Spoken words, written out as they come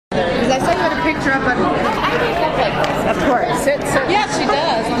Because I saw you had a picture up on. Of course. Yeah, she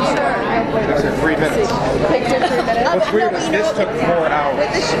does. I'm sure. Those are 3 minutes. Picture 3 minutes. What's weird is this took 4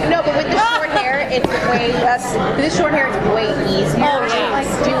 hours. No, but with the short hair, it's way less. With the short hair, it's way easier to like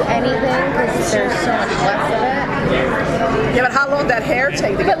do anything because there's so much less of it. Yeah, but how long did that hair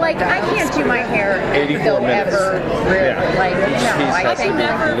take to get But like, I can't do my hair 84 minutes. ever really. Yeah. Like, no, I think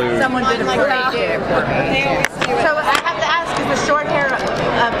Someone did it for me. So I have to ask, is the short hair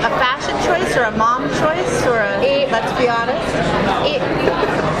a fashion choice or a mom choice or a, let's be honest?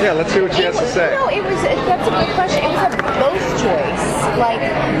 Yeah, let's see what she has to say. No, that's a good question. It was a both choice. Like,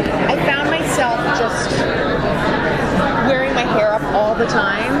 I found myself just wearing my hair up all the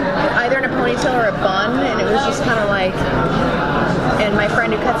time, either in a ponytail or a bun, and it was just kind of like, and my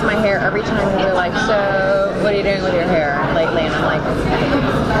friend who cuts my hair, every time we were like, so, what are you doing with your hair lately? And I'm like,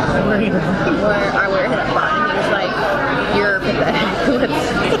 I wear it up bun. And he was like, you're pathetic.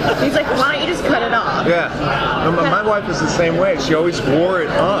 He's like, why don't you just cut it off? Yeah. My wife is the same way. She always wore it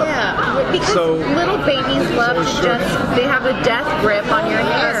up. Yeah, because little babies love to they have a death grip on your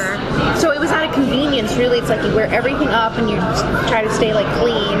hair. So it was out of convenience, really. It's like you wear everything up and you try to stay like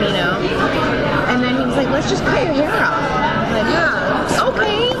clean, you know. And then he was like, let's just cut your hair off. I'm like, yeah,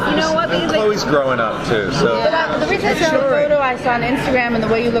 okay. You know what? And Chloe's growing up too, so. But the reason I saw the photo I saw on Instagram and the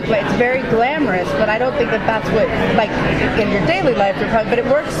way you look like, it's very glamorous, but I don't think that's what, like, in your daily life, but it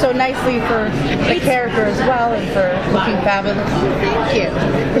works so nicely for the character as well and for looking fabulous. Thank you.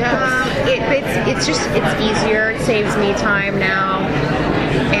 It's easier. It saves me time now.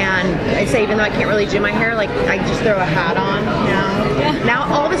 And I say, even though I can't really do my hair, like, I just throw a hat on now. Now,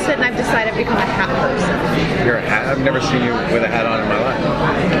 all of a sudden, I've decided I've become a hat person. You're a hat? I've never seen you with a hat on in my life.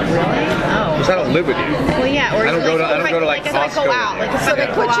 Really? Oh. Because I don't live with you. Well, yeah. Or I don't go to like if Costco. I go out, like if I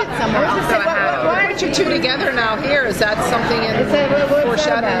go out somewhere, I'll throw a hat on. Why aren't you two together now here? Is that something in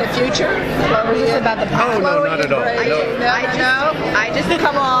foreshadowing in the future? Or is this about the past? Oh, no, not at all. I just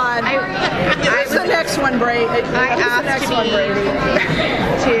come on. Who's the next one, Brady? I asked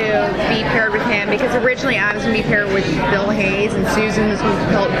to be paired with him because originally I was going to be paired with Bill Hayes and Susan was going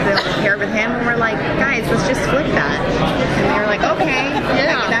to be paired with him, and we're like, guys, let's just flip that. And they were like, okay,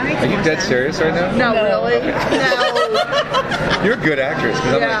 yeah, that makes Are you dead serious right now? No, really? No. You're a good actress.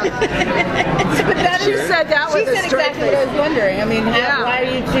 But then she said that was exactly what I was wondering. I mean, why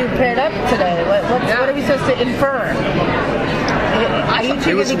are you two paired up today? What are we supposed to infer?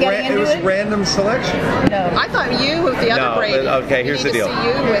 It was random selection. No. I thought you with the other Brady. Okay, here's the deal. See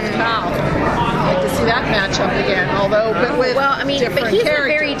you with Cal. I'd like to see that matchup again. Although, but with but he's a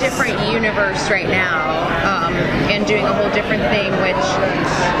very different universe right now, and doing a whole different thing, which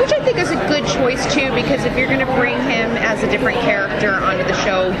I think is a good choice too. Because if you're going to bring him as a different character onto the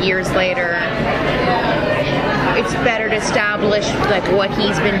show years later, it's better to establish like what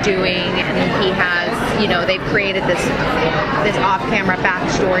he's been doing, and he has, they've created this off-camera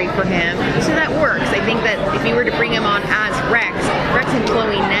backstory for him, so that works. I think that if you were to bring him on as Rex and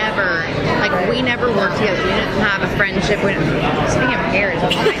Chloe we never worked together. We didn't have a friendship. Speaking of hair,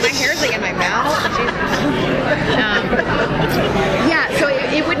 my hair's like in my mouth. So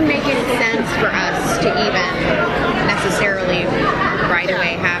it wouldn't make any sense for us to even necessarily right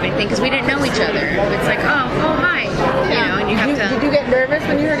away have anything because we didn't know each other. It's like, oh hi, and you have to. Did you get nervous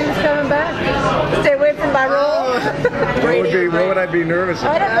when you heard he was coming back? Stay away from my role. What would I be nervous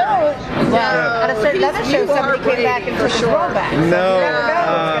about? I don't know. Well, at a certain other show, somebody came back and took his role back. No. You never know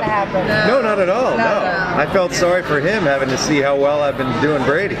what's going to happen. No, not at all. No. I felt sorry for him having to see how well I've been doing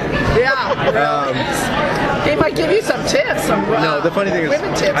Brady. They might give you some tips. No, the funny thing is,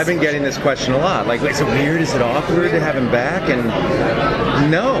 I've been getting this question a lot. Like, is it weird? Is it awkward to have him back? And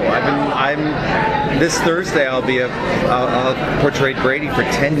no, this Thursday I'll portray Brady for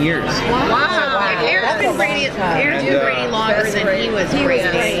 10 years. Wow. Aaron's been Brady longer than he was Brady.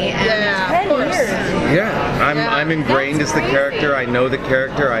 10 years. Yeah, I'm ingrained as the character. I know the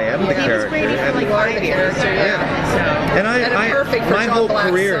character. I am the character. He was Brady for like 5 years. And my whole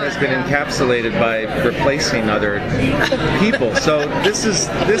career has been encapsulated by replacing other people. So this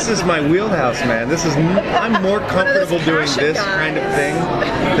is my wheelhouse, man. I'm more comfortable doing this kind of thing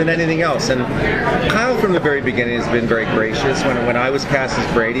than anything else. And Kyle from the very beginning has been very gracious. When I was cast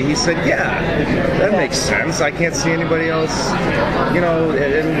as Brady, he said, yeah, that makes sense. I can't see anybody else,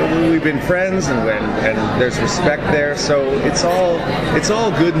 and we've been friends and there's respect there. So it's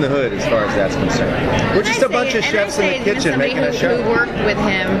all good in the hood as far as that's concerned. We're just a bunch of chefs in the kitchen making a show. Who worked with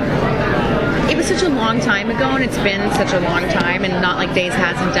him. It was such a long time ago, and it's been such a long time, and not like Days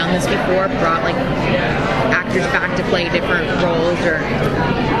hasn't done this before, brought like actors back to play different roles, or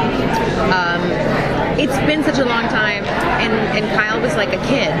it's been such a long time, and Kyle was like a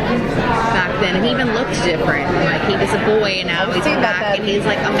kid back then, and he even looked different. Like he was a boy, and now he's back, and he's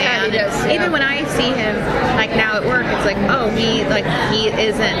like a man. Even when I see him, like now at work, it's like, oh, he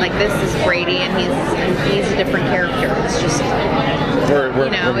isn't like, this is Brady, and he's a different character. It's just we're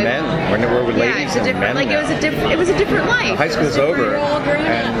men. We're ladies and men. Like it was a different life. High school's over. We're all grown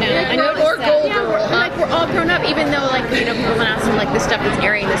up now. I know we're all grown up, even though like people when I ask them like the stuff that's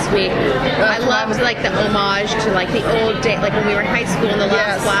airing this week. I loved like the homage to like the old day, like when we were in high school in the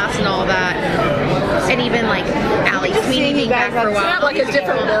last class and all that. And even like Allie Sweeney being back for a while. It's not like a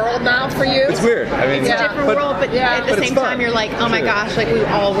different world now for you. It's weird. I mean, it's a different world, but at the same time, you're like, oh my gosh, like we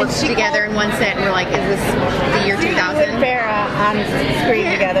all worked together in one set, and we're like, is this the year 2000? Farrah on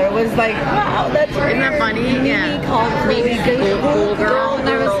screen together. It was like, wow, that's weird. Isn't that funny? Mimi called Chloe cool girl. And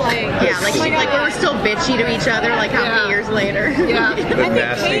I was like, like we were still bitchy to each other, like how many years later? Yeah. I think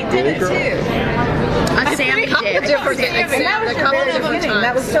Kate did it too. Sammy did. And that was your very beginning.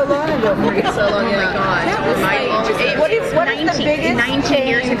 That was so long ago. So long ago. Oh my God. What is the biggest 19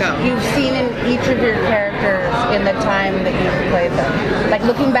 years ago you've seen in each of your characters in the time that you've played them? Like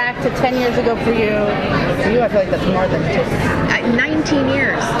looking back to 10 years ago for you, I feel like that's more than just 19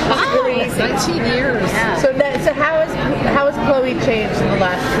 years. Wow, 19 years. Yeah. So how has Chloe changed in the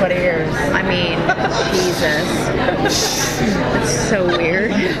last 20 years? I mean, Jesus, it's so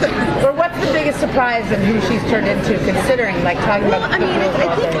weird. Or what's the biggest surprise in who she's turned into, considering like talking about? I mean,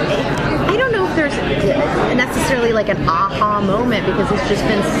 I don't know if there's necessarily like an aha moment, because it has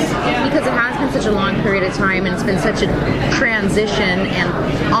been such a long period of time, and it's been such a transition, and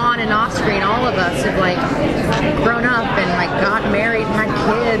on and off screen, all of us have like grown up and like got married and had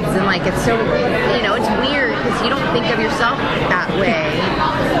kids, and like it's so, it's weird because you don't think of yourself that way,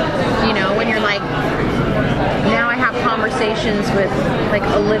 when you're like, now I have conversations with like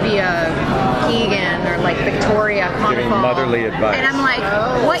Olivia Keegan or like Victoria Confall, giving motherly advice, and I'm like,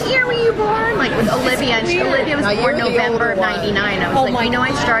 what year were you born? Like with Olivia, and Olivia was born November of '99. I was like,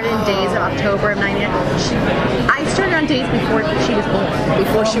 I started in days of October of '99. I started on days before she was born.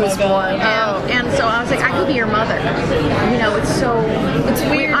 Before she was born. And so I was like, I could be your mother. It's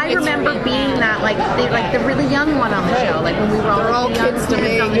weird. I remember being that like the really young one on the show, like when we were all kids to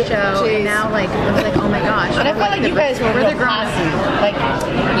me on the show, and now like I was like, oh my gosh. And I felt like you guys were real classy. Like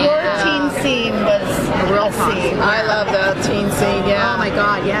your teen scene was a real scene. I love the teen scene. Yeah. Oh my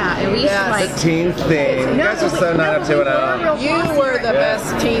God. Yeah. And we used to like the teen thing. You guys are so not up to it. You were the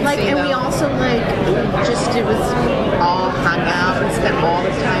best teen scene. And we also it was all hung out and spent all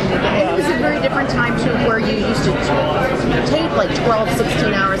this time together. It was a very different time too, where you used to tape like 12,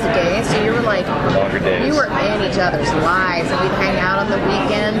 16 hours a day. So you were like, longer days. You were in each other's lives, and we'd hang out on the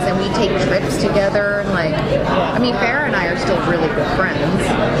weekends, and we'd take trips together, and like, I mean, Farrah and I are still really good friends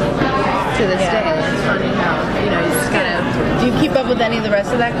to this day. It's funny how, you just kind of. Do you keep up with any of the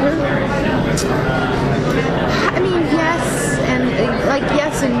rest of that crew? I mean, yes, and like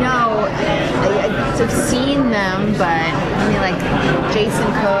yes and no. I've seen them, but I mean, like Jason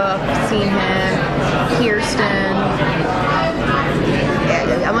Cook, seen him, Kirsten.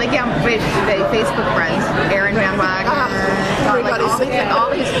 I'm like, I'm Facebook friends. Aaron Van Wagner.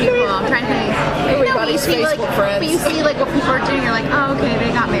 All these people. I'm trying to think. Everybody's Facebook friends. But you see like what people are doing. You're like, oh, okay, they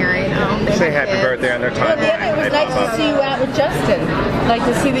got married. They say happy birthday on their timeline. It was nice to see you out with Justin. Like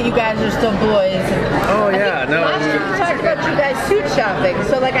to see that you guys are still boys. Oh yeah, no. Last year we talked about you guys suit shopping,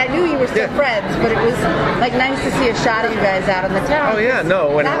 so like I knew you were still friends, but it was like nice to see a shot of you guys out on the town. Oh yeah,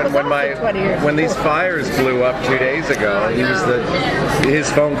 no. When these fires blew up 2 days ago, his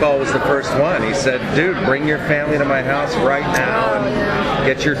phone call was the first one. He said, "Dude, bring your family to my house right now and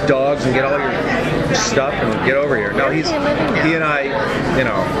get your dogs and get all your stuff and get over here." No, he and I,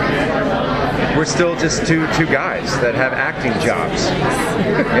 we're still just two guys that have acting jobs.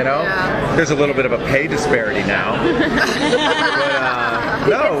 There's a little bit of a pay disparity now. But,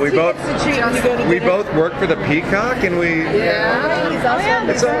 no, we both work for the Peacock, and we. It's all. I'm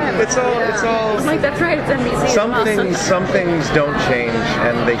like, that's right. It's NBC. Some things don't change,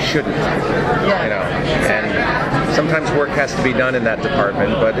 and they shouldn't. And sometimes work has to be done in that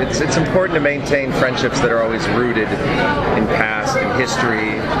department, but it's important to maintain friendships that are always rooted in past and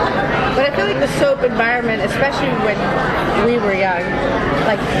history. But I feel like the soap environment, especially when we were young,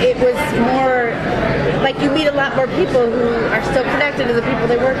 like it was more like you meet a lot more people who are still connected to the people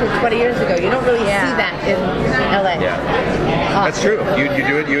they worked with 20 years ago. You don't really see that in LA. Yeah, that's true. You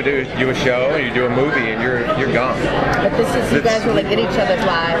do a show, you do a movie, and you're gone. But you guys were like in each other's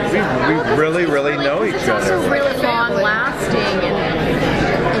lives. We really know each other. It's also really long lasting, and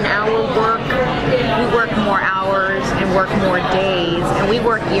in our work, we work more hours and work more days, and we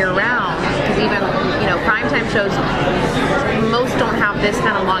work year round because even, primetime shows, most don't have this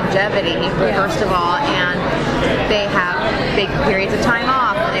kind of longevity, first of all, and they have big periods of time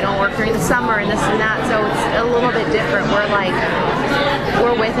off, and they don't work during the summer and this and that, so it's a little bit different.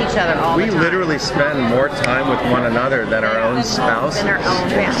 We're with each other all the time. We literally spend more time with one another than our own spouse. Than our own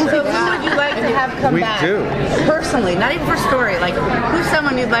family. So who would you like to have come back? We do. Personally, not even for story. Like, who's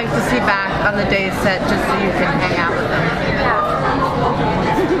someone you'd like to see back on the day's set just so you can hang out with them?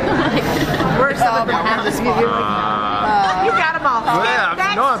 Where's some of them? You got them all.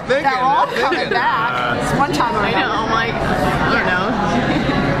 Yeah, no, I'm thinking. They're all coming back. It's one time I know. I'm like, you know.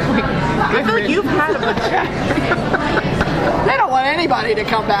 I feel like you've had a good chat. They don't want anybody to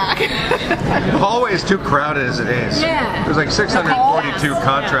come back. The hallway is too crowded as it is. Yeah. There's like 642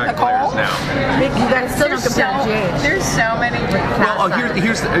 contract players now. You guys still don't compare to GH. There's so many. Well,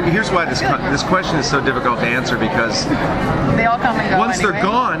 here's why this question is so difficult to answer, because They all come and go. once they're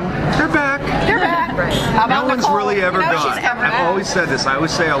gone, they're back. They're back. How No about one's Nicole? really ever she's gone. ever I've back. always said this. I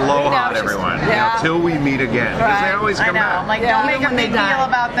always say aloha to she's- everyone. yeah. Till we meet again. Because they Right. always come back. Like, Yeah. don't make a Even when big they die. deal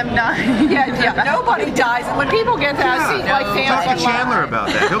about them dying. Yeah, nobody dies. When people get there, I see like fans Talk to online. Chandler about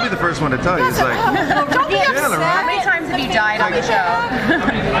that. He'll be the first one to tell you. He's like, Don't be Chandler, upset. How many times have you died on the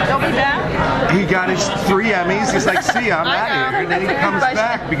show? Don't be back. he got his 3 Emmys. He's like, see, I'm out of here. And then he comes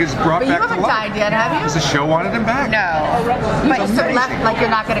back because he's brought But you back to haven't life. died yet, have you? Because the show wanted him back. No. But so left, like you're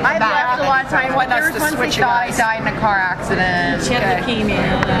not going to come I've back. left a lot of times. Want us There was to once they switch you thought I guys. died in a car accident. She had leukemia.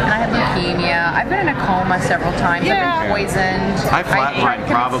 And I had leukemia. I've been in a coma several times. Yeah. I've been poisoned. I tried flatlined to commit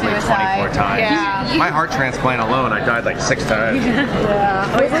probably 24 suicide. times. Yeah. My heart transplant alone, I died like 6 times.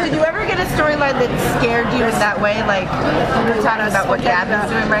 Did you ever get a storyline that scared you in that way? Like, we were talking about what Gabby's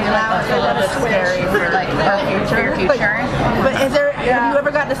doing right now. It's a little bit scary for like our future. But is there? Have you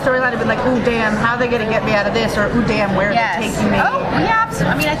ever gotten a storyline and been like, "Ooh, damn, how are they going to get me out of this?" Or "Ooh, damn, where are they taking me?" Oh, yeah,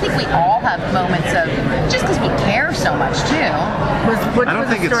 absolutely. I mean, I think we all have moments of, just because we care so much too. What I don't was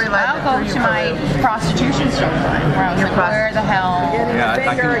think the it's- storyline? I'll go to my prostitution storyline where I was like, where the hell? Yeah,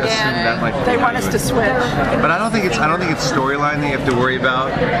 I can assume that might be They how want you us would- to switch. But I don't think it's storyline that you have to worry about.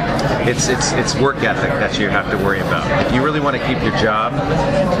 It's work ethic that you have to worry about. If you really want to keep your job,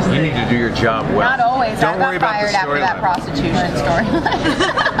 you need to do your job well. Not always. Don't I worry got about the fired after that storyline. prostitution storyline.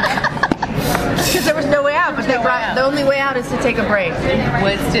 Because there was no way out, but they No way brought out. the only way out is to take a break.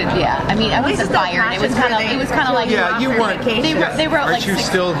 was to, yeah. I mean, I least wasn't it's not fired. It was passion kind of where like, Yeah, you weren't. They wrote Aren't like you six,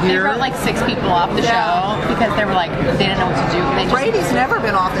 still here? They wrote like 6 people off the show because they were like, they didn't know what to do. They just, Brady's never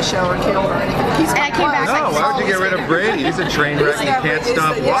been off the show or killed or anything. He's And I came back No, why would you get rid of Brady? He's a train wreck. You can't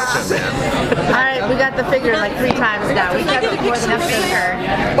stop watching, man. All right, we got the figure like 3 times now. We got more than a figure.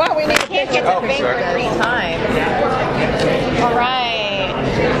 Well, we need a can't get the finger 3 times. All right.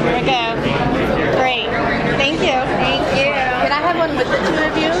 Here we go. Great. Thank you. Thank you. Can I have one with the 2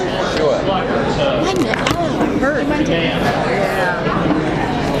 of you? Sure. Oh, hurt. Yeah.